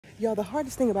Y'all, the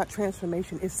hardest thing about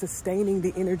transformation is sustaining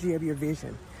the energy of your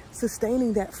vision.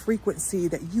 Sustaining that frequency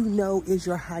that you know is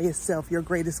your highest self, your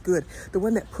greatest good, the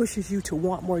one that pushes you to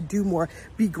want more, do more,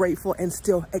 be grateful, and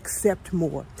still accept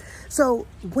more. So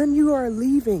when you are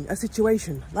leaving a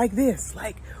situation like this,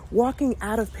 like walking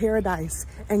out of paradise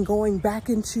and going back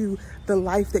into the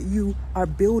life that you are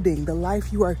building, the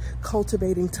life you are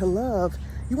cultivating to love,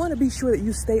 you want to be sure that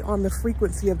you stay on the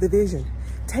frequency of the vision.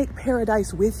 Take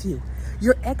paradise with you.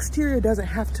 Your exterior doesn't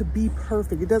have to be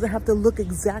perfect. It doesn't have to look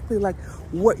exactly like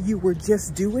what you were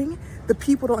just doing. The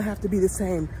people don't have to be the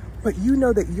same, but you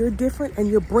know that you're different and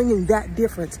you're bringing that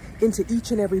difference into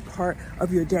each and every part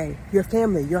of your day, your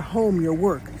family, your home, your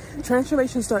work.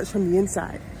 Transformation starts from the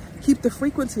inside. Keep the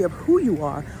frequency of who you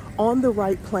are on the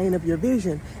right plane of your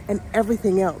vision, and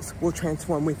everything else will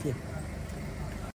transform with you.